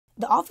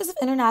The Office of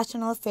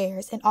International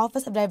Affairs and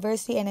Office of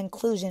Diversity and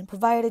Inclusion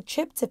provided a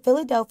trip to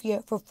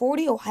Philadelphia for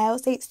 40 Ohio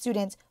State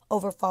students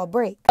over fall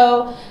break.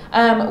 So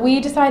we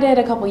decided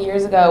a couple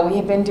years ago, we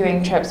had been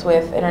doing trips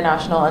with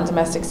international and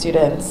domestic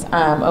students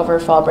over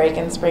fall break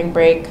and spring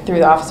break through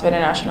the Office of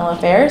International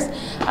Affairs.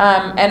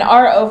 And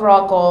our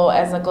overall goal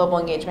as a global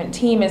engagement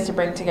team is to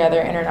bring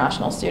together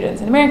international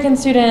students and American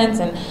students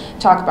and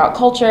talk about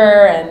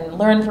culture and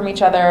learn from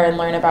each other and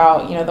learn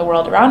about the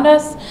world around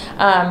us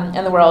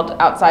and the world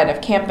outside of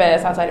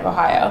campus, outside of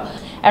Ohio.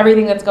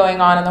 Everything that's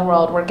going on in the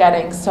world, we're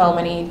getting so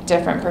many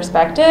different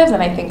perspectives,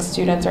 and I think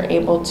students are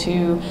able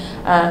to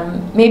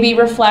maybe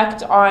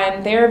reflect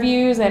on their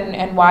views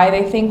and why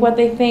they think what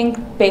they think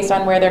based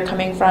on where they're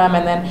coming from,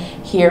 and then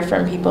hear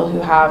from people who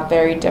have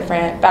very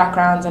different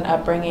backgrounds and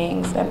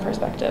upbringings and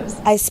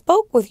perspectives. I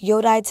spoke with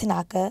Yodai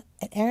Tanaka,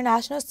 an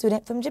international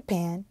student from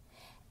Japan,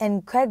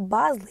 and Craig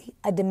Bosley,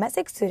 a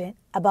domestic student,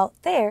 about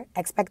their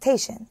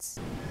expectations.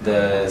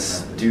 The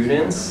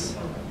students,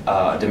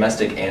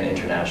 domestic and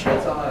international,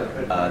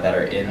 that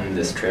are in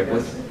this trip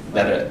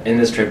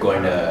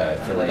going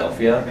to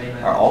Philadelphia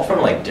are all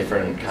from like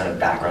different kind of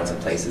backgrounds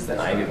and places than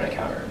I've even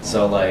encountered.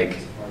 So like,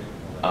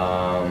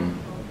 I mean,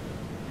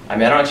 I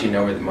don't actually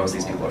know where most of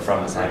these people are from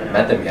because I haven't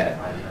met them yet,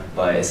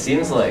 but it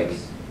seems like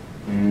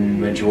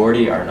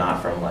majority are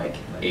not from like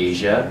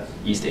Asia,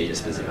 East Asia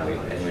specifically,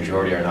 and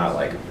majority are not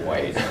like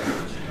white.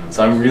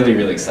 So I'm really,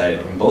 really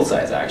excited from both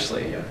sides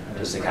actually,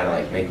 just to kind of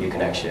like make new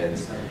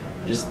connections,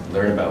 just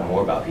learn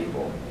more about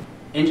people.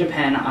 In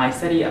Japan, I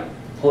study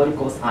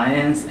political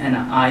science, and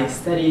I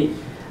study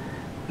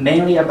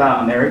mainly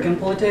about American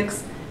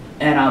politics.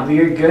 And we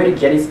are going to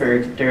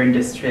Gettysburg during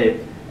this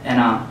trip.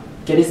 And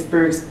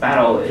Gettysburg's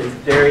battle is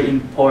very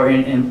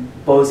important in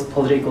both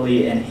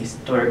politically and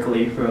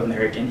historically for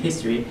American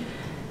history.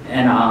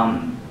 And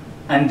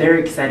I'm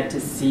very excited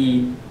to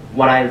see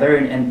what I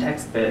learned in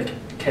textbook,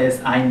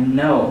 because I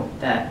know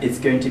that it's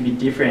going to be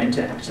different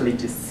to actually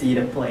to see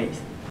the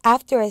place.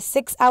 After a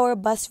 6-hour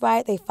bus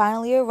ride, they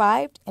finally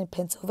arrived in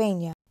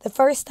Pennsylvania. The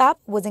first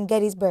stop was in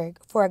Gettysburg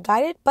for a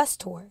guided bus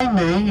tour.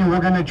 Behind me, we're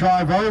going to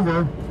drive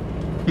over,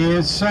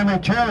 is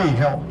Cemetery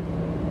Hill,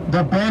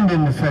 the bend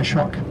in the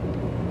fishhook.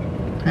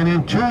 And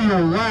then to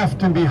your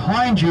left and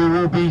behind you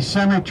will be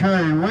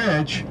Cemetery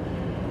Ridge,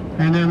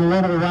 and then a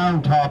little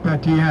round top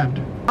at the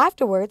end.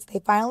 Afterwards, they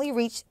finally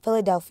reached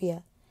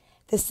Philadelphia,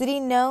 the city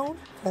known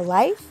for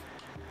life,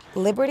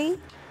 liberty,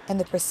 and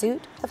the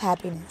pursuit of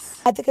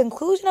happiness. At the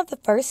conclusion of the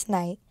first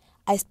night,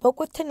 I spoke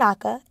with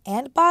Tanaka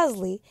and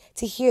Bosley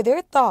to hear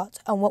their thoughts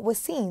on what was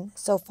seen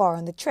so far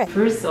on the trip.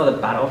 First saw the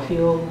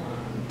battlefield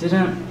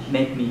didn't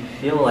make me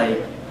feel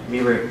like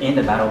we were in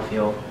the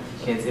battlefield,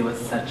 because it was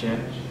such a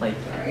like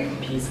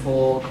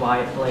peaceful,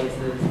 quiet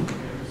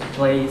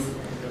place.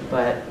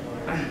 But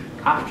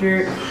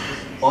after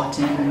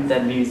watching the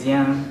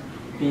museum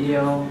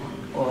video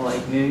or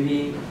like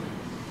movie,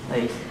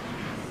 like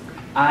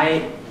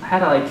I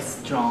had a like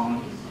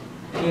strong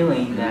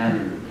feeling that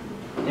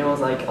there was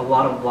like a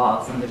lot of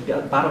loss on the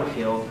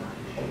battlefield,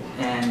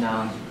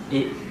 and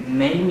it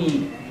made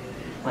me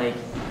like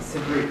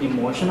super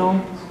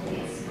emotional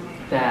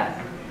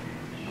that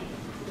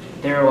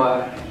there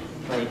were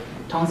like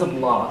tons of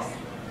loss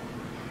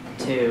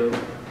to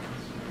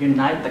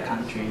unite the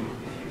country,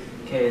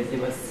 because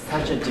it was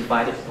such a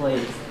divided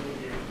place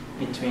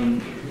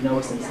between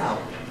North and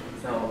South.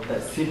 So the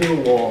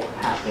Civil War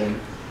happened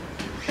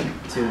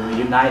to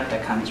unite the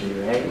country,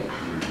 right?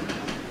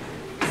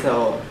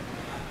 So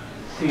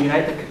to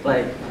unite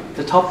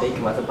the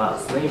topic was about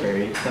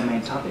slavery. The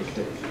main topic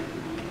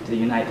to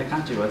unite the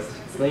country was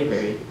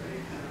slavery.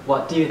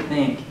 What do you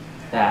think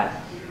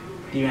that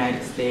the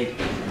United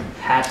States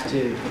had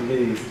to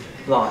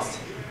lost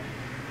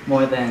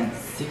more than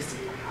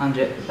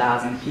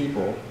 600,000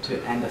 people to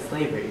end the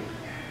slavery?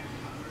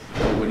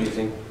 What do you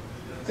think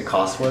the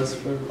cost was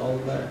for all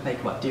of that?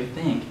 Like, what do you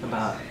think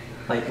about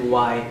like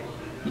why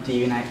the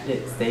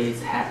United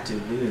States had to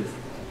lose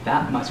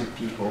that much of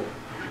people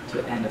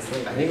to end the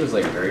slavery? I think it was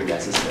like very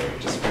necessary,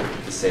 just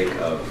for the sake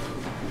of.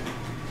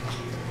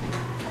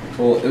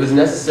 Well, it was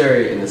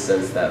necessary in the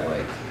sense that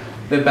like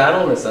the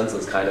battle in a sense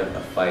was kind of a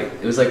fight.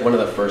 It was like one of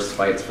the first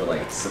fights for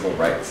like civil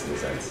rights in a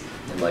sense,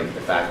 and like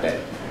the fact that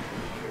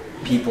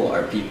people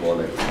are people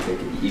and that they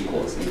can be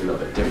equals even though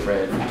they're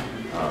different,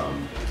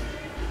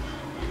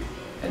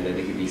 and that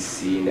they can be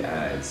seen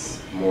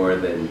as more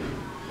than,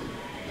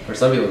 for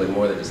some people, like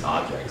more than just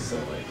objects. So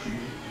like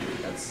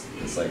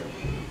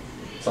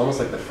it's almost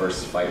like the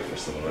first fight for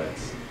civil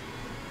rights.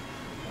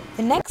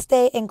 The next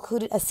day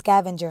included a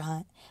scavenger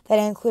hunt that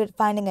included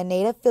finding a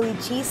native Philly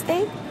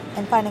cheesesteak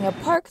and finding a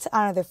park to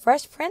honor the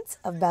Fresh Prince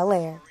of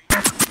Bel-Air.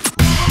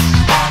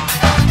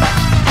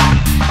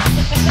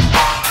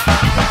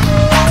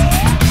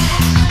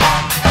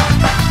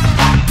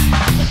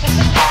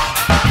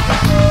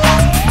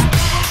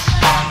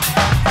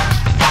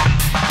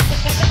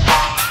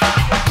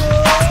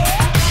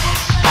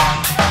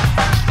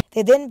 They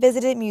They then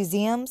visited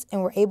museums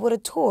and were able to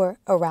tour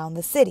around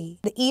the city.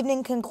 The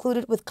evening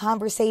concluded with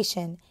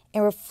conversation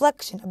and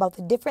reflection about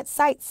the different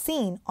sights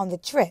seen on the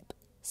trip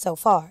so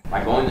far.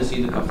 Like going to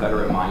see the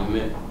Confederate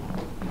Monument,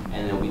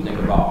 and then we think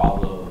about all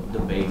the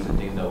debates and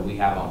things that we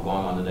have going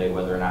on today,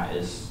 whether or not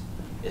it's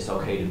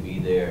okay to be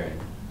there, and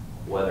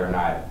whether or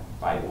not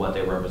like what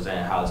they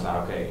represent, how it's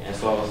not okay. And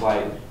so it's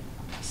like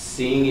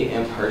seeing it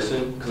in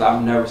person, because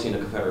I've never seen the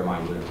Confederate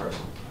Monument in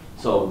person.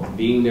 So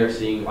being there,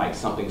 seeing like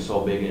something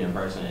so big and in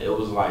person, it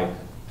was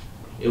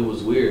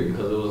weird,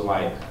 because it was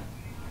like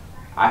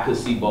I could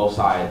see both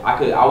sides.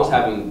 I was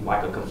having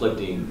like a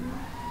conflicting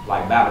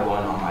like battle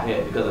going on in my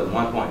head, because at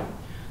one point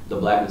the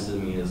blackness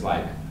in me is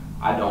like,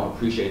 I don't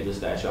appreciate this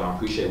statue, I don't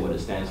appreciate what it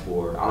stands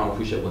for, I don't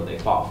appreciate what they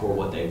fought for,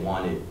 what they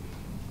wanted.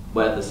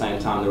 But at the same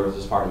time, there was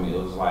this part of me that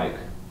was like,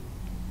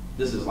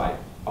 this is like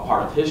a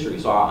part of history,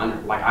 so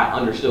I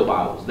understood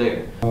why I was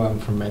there. I'm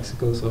from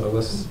Mexico, so I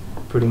was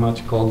pretty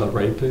much called a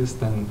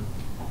rapist and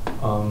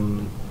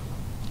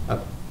a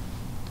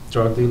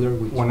drug dealer.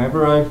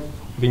 Whenever I've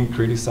been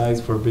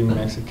criticized for being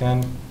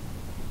Mexican,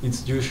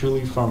 it's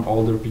usually from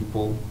older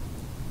people.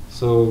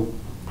 So,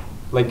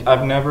 like,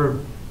 I've never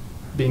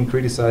been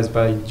criticized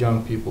by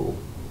young people.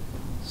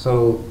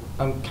 So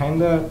I'm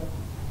kind of,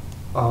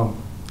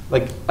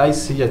 like, I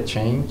see a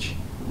change,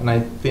 and I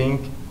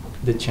think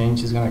the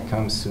change is gonna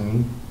come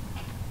soon.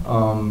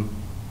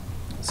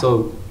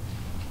 So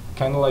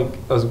kind of like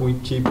as we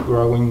keep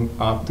growing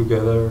up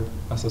together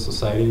as a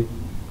society,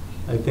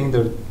 I think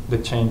that the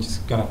change is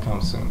gonna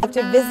come soon.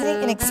 After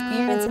visiting and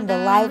experiencing the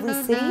lively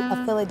city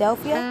of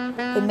Philadelphia,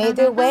 they made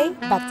their way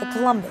back to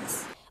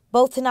Columbus.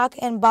 Both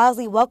Tanaka and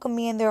Bosley welcomed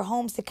me in their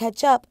homes to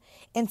catch up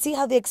and see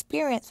how the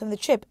experience from the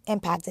trip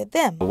impacted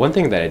them. One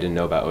thing that I didn't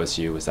know about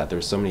OSU was that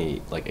there's so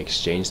many like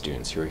exchange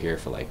students who are here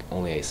for like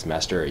only a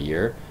semester or a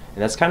year,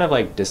 and that's kind of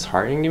like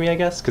disheartening to me, I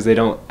guess, because they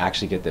don't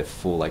actually get the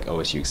full like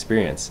OSU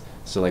experience.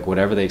 So like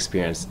whatever they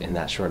experience in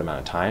that short amount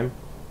of time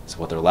is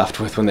what they're left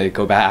with when they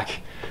go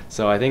back.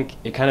 So I think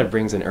it kind of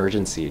brings an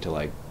urgency to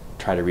like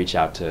try to reach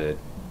out to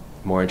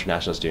more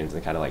international students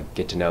and kind of like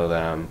get to know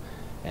them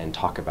and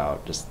talk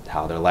about just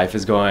how their life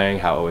is going,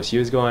 how OSU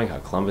is going, how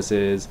Columbus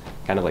is,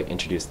 kind of like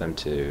introduce them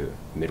to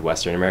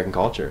Midwestern American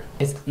culture.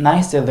 It's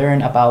nice to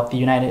learn about the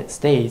United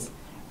States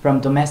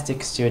from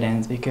domestic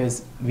students,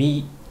 because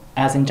we,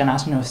 as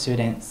international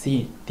students,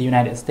 see the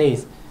United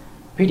States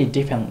pretty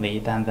differently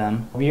than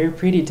them. We're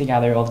pretty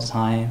together all the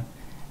time,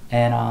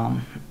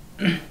 and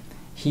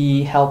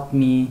he helped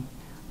me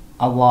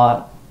a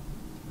lot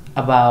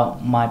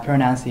about my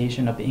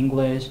pronunciation of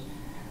English,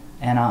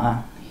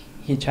 and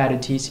he tried to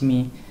teach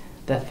me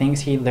the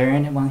things he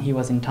learned when he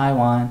was in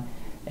Taiwan,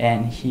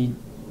 and he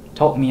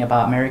taught me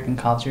about American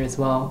culture as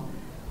well.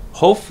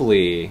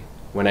 Hopefully,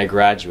 when I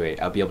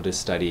graduate, I'll be able to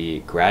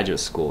study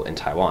graduate school in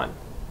Taiwan.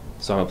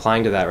 So I'm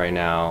applying to that right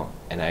now,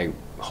 and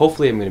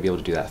hopefully I'm going to be able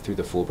to do that through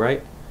the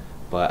Fulbright,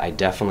 but I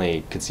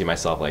definitely could see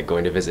myself like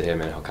going to visit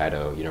him in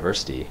Hokkaido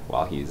University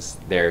while he's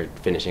there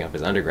finishing up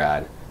his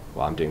undergrad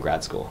while I'm doing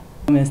grad school.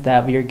 Is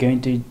that we are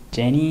going to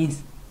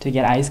Jenny's to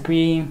get ice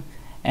cream,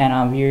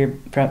 and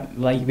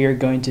we're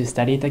going to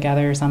study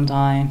together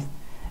sometimes,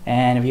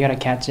 and we gotta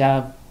catch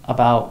up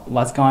about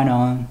what's going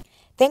on.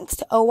 Thanks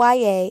to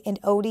OYA and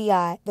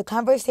ODI, the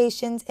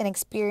conversations and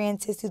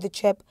experiences through the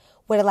trip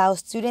would allow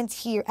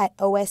students here at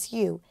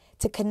OSU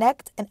to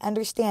connect and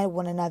understand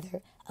one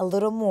another a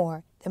little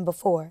more than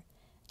before.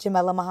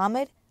 Jamela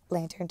Muhammad,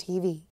 Lantern TV.